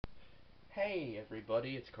Hey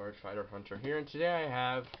everybody, it's Cardfight Hunter here, and today I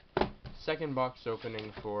have second box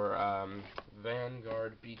opening for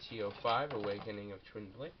Vanguard BT05 Awakening of Twin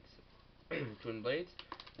Blades. Twin Blades.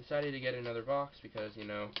 Decided to get another box because, you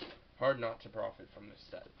know, hard not to profit from this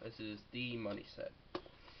set. This is the money set.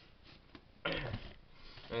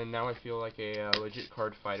 And now I feel like a legit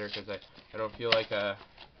card fighter because I don't feel like you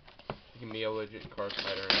can be a legit card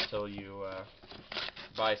fighter until you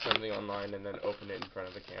buy something online and then open it in front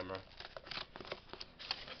of the camera.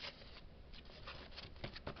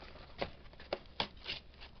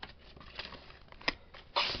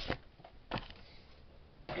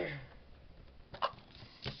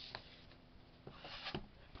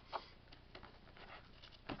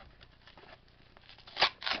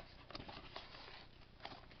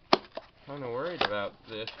 Kind of worried about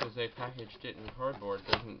this because they packaged it in cardboard.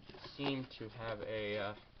 Doesn't seem to have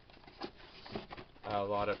a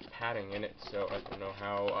lot of padding in it, so I don't know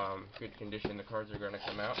how good condition the cards are going to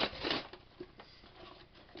come out.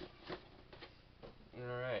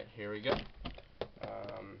 Alright, here we go.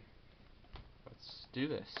 Let's do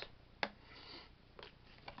this.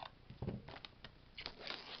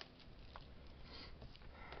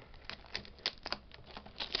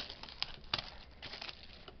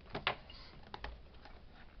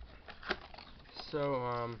 So,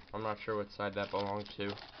 I'm not sure what side that belongs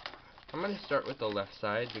to. I'm going to start with the left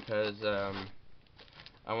side because I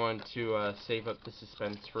want to save up the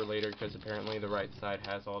suspense for later because apparently the right side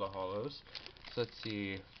has all the hollows. So let's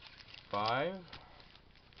see, 5.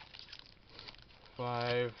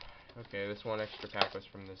 Okay, this one extra pack was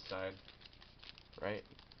from this side, right?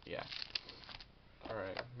 Yeah.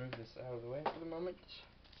 Alright, move this out of the way for the moment.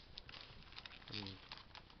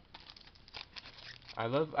 I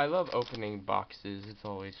love opening boxes. It's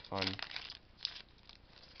always fun.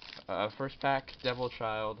 First pack, Devil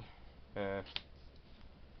Child. Bad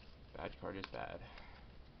card is bad.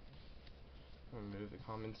 Remove the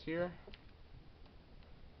comments here.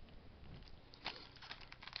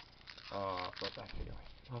 Oh, love that feeling.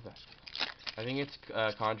 Love that feeling. I think it's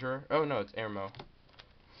Conjurer. Oh no, it's Airmo.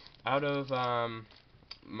 Out of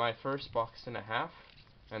my first box and a half,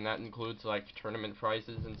 and that includes like tournament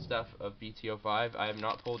prizes and stuff of BT05, I have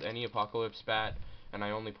not pulled any Apocalypse Bat, and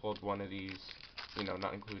I only pulled one of these, you know,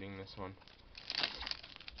 not including this one.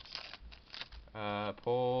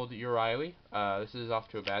 Pulled Euryale. This is off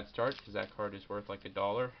to a bad start because that card is worth like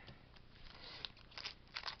 $1.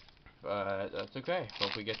 But that's okay.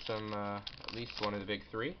 Hope we get some, at least one of the big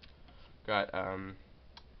three. Got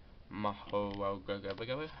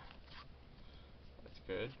MWAHAHAHAHA. That's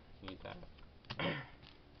good. Need that.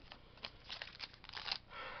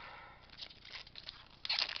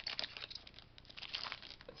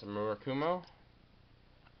 That's a Murakumo.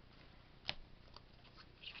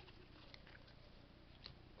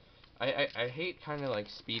 I hate kind of like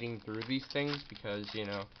speeding through these things because, you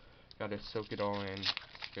know, gotta soak it all in.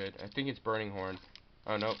 It's good. I think it's Burning Horn.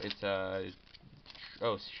 Oh no, it's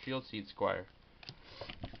oh, Shield Seed Squire.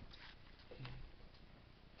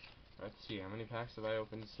 Let's see, how many packs have I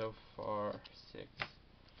opened so far? 6.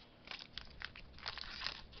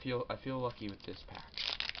 I feel lucky with this pack.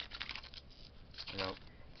 Nope.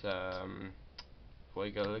 It's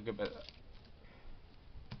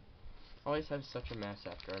I always have such a mess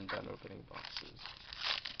after I'm done opening boxes.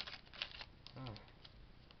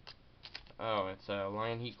 Oh, it's a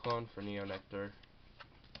Lion Heat clone for Neo Nectar.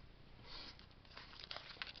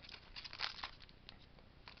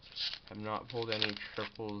 Have not pulled any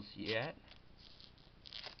triples yet.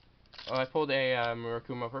 Oh, I pulled a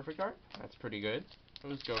Murakumo Perfect Art. That's pretty good.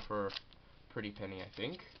 Let's go for a pretty penny, I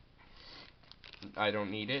think. I don't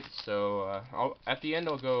need it, so at the end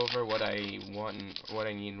I'll go over what I want, and what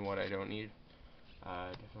I need, and what I don't need.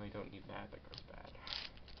 Definitely don't need that. That card's bad.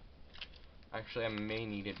 Actually, I may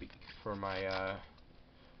need it for my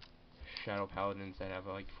Shadow Paladins that have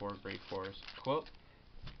like 4 Great Forest. Quote.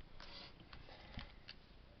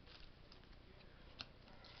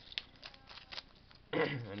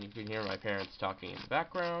 And you can hear my parents talking in the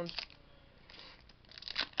background.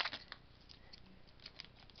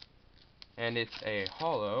 And it's a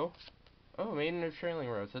hollow. Oh, Maiden of Trailing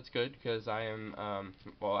Rose. That's good because I am,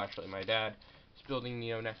 well, actually, my dad is building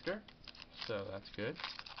Neo Nectar, so that's good.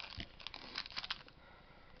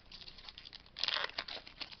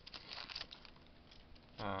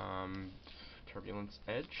 Turbulence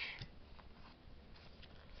Edge.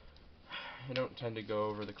 I don't tend to go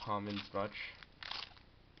over the commons much.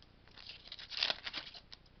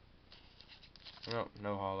 Oh,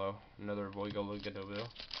 no hollow. Another Voigalogadoville.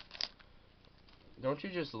 Don't you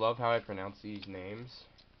just love how I pronounce these names?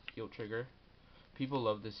 Heel Trigger. People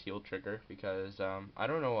love this heel trigger because, I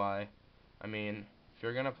don't know why. I mean, if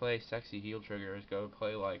you're gonna play sexy heel triggers, go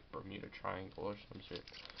play like Bermuda Triangle or some shit.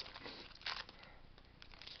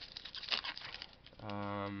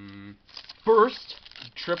 First,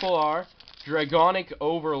 Triple R, Dragonic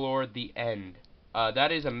Overlord, the End.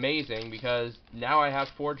 That is amazing because now I have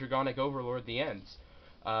 4 Dragonic Overlord, the Ends.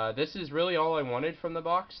 This is really all I wanted from the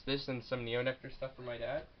box. This and some Neonectar stuff for my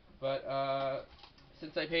dad. But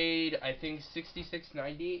since I paid, I think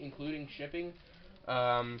 $66.90, including shipping,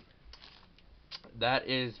 that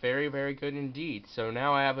is very, very good indeed. So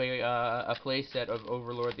now I have a playset of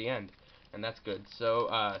Overlord the End, and that's good. So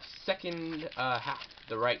second half,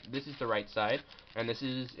 this is the right side, and this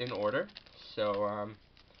is in order. So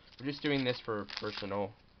we're just doing this for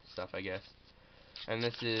personal stuff, I guess. And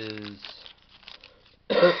this is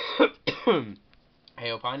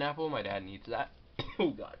Heyo Pineapple. My dad needs that.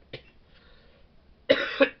 Oh God.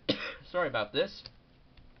 Sorry about this.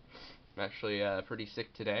 I'm actually pretty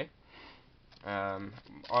sick today.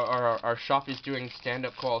 Our shop is doing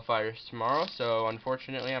stand-up qualifiers tomorrow, so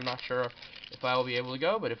unfortunately I'm not sure if I will be able to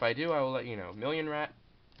go, but if I do, I will let you know. Million Rat,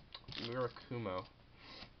 Mirakumo.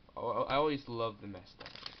 Oh, I always love the mess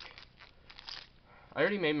dynamic. I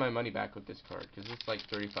already made my money back with this card, because it's like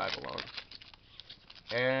 35 alone.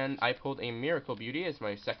 And I pulled a Miracle Beauty as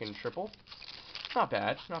my second triple. Not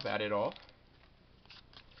bad at all.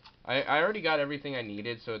 I already got everything I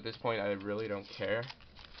needed, so at this point I really don't care.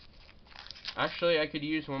 Actually, I could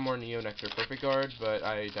use one more Neonectar Perfect Guard, but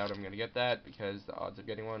I doubt I'm going to get that, because the odds of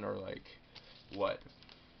getting one are like, what,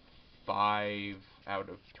 5 out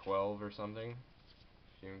of 12 or something,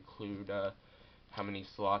 if you include how many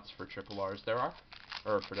slots for triple Rs there are,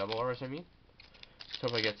 or for double Rs, I mean. Just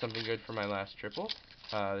hope I get something good for my last triple.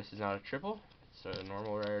 This is not a triple, it's a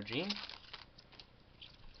normal rare gene.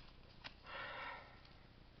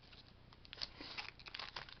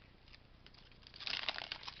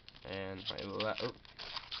 And my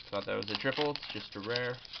thought that was a triple, it's just a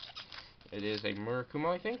rare. It is a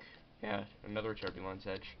Murakumo, I think. Yeah, another Turbulence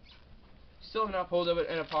Edge. Still have not pulled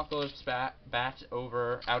an Apocalypse bat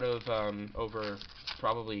over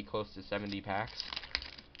probably close to 70 packs.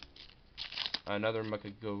 Another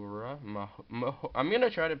Makagura. I'm gonna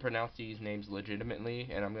try to pronounce these names legitimately,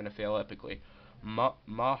 and I'm gonna fail epically.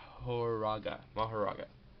 Mahoraga.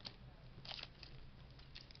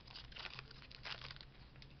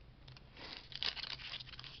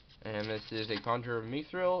 And this is a Conjurer of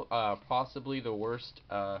Mithril, possibly the worst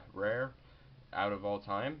rare out of all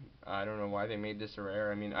time. I don't know why they made this a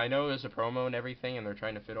rare. I mean, I know it's a promo and everything, and they're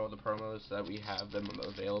trying to fit all the promos so that we have them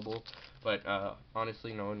available, but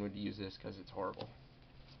honestly, no one would use this because it's horrible.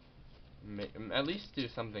 At least do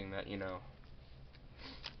something that, you know.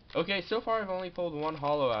 Okay, so far I've only pulled one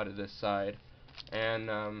holo out of this side, and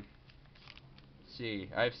let's see,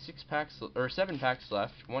 I have 7 packs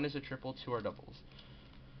left. 1 is a triple, 2 are doubles.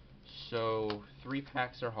 So 3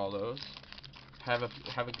 packs are holos. Have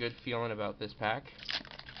a good feeling about this pack.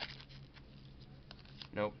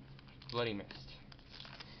 Nope, bloody missed.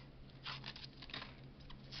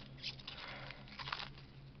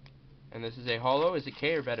 And this is a holo. Is it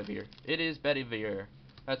K or Bedivere? It is Bedivere.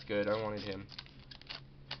 That's good. I wanted him.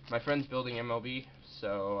 My friend's building MLB,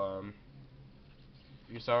 so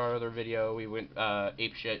if you saw our other video, we went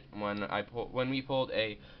apeshit when we pulled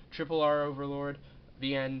a Triple R Overlord,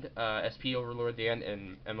 the End, SP Overlord, the End,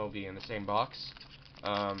 and MLB in the same box.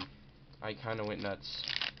 I kind of went nuts.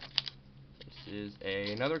 This is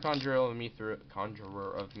another Conjurer of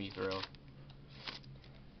Mithril.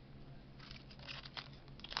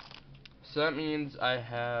 So that means I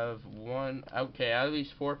have at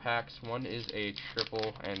least 4 packs. 1 is a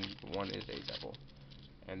triple and 1 is a double.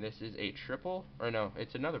 And this is a triple, or no,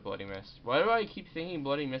 it's another Bloody Mist. Why do I keep thinking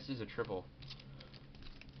Bloody Mist is a triple?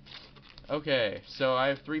 Okay, so I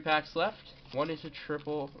have 3 packs left. 1 is a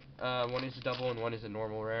triple, 1 is a double, and 1 is a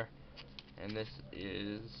normal rare. And this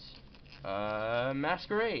is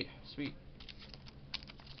Masquerade. Sweet.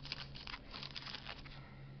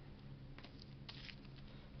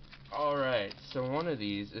 Alright, so one of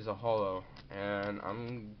these is a holo, and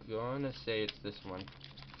I'm gonna say it's this one.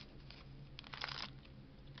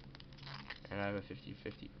 And I have a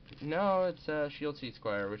 50-50. No, it's a Shield Seed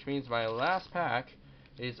Squire, which means my last pack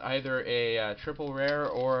is either a triple rare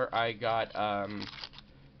or I got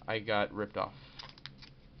ripped off.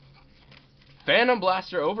 Phantom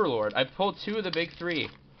Blaster Overlord. I pulled 2 of the big 3.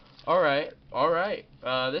 Alright.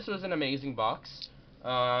 This was an amazing box.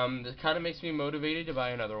 This kind of makes me motivated to buy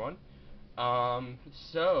another one.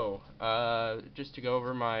 Just to go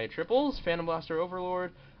over my triples: Phantom Blaster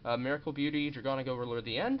Overlord, Miracle Beauty, Dragonic Overlord,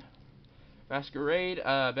 the End. Masquerade,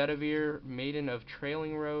 Bedivere, Maiden of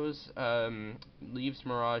Trailing Rose, Leaves,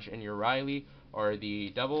 Mirage, and Euryale are the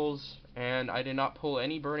doubles, and I did not pull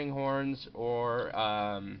any Burning Horns or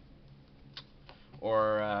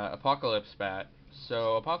Apocalypse Bat.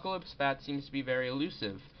 So Apocalypse Bat seems to be very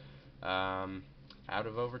elusive. Out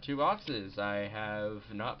of over 2 boxes, I have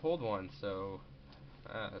not pulled one, so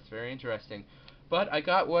that's very interesting. But I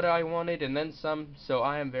got what I wanted and then some, so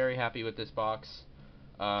I am very happy with this box.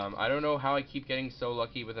 I don't know how I keep getting so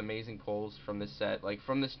lucky with amazing pulls from this set. Like,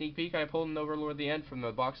 from the sneak peek, I pulled an Overlord at the end. From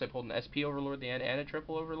the box, I pulled an SP Overlord at the end and a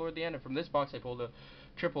triple Overlord at the end. And from this box, I pulled a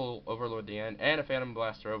triple Overlord at the end and a Phantom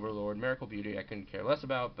Blaster Overlord. Miracle Beauty, I couldn't care less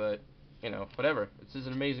about, but, you know, whatever. This is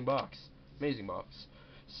an amazing box. Amazing box.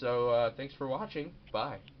 So, thanks for watching.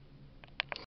 Bye.